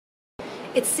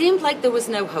It seemed like there was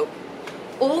no hope.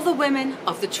 All the women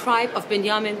of the tribe of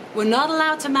Binyamin were not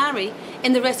allowed to marry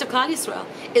in the rest of Klal Yisrael.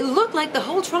 It looked like the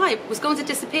whole tribe was going to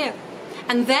disappear.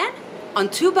 And then, on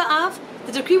Tu B'Av,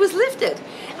 the decree was lifted,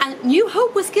 and new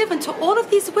hope was given to all of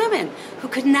these women who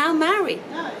could now marry.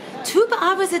 Tu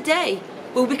B'Av is a day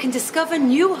where we can discover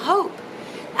new hope.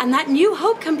 And that new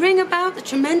hope can bring about a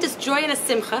tremendous joy and a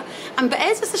simcha, and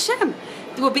Be'ezus Hashem,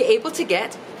 they will be able to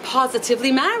get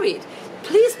positively married.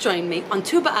 Please join me on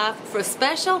Tu B'Av for a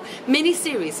special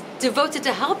mini-series devoted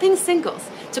to helping singles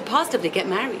to positively get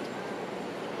married.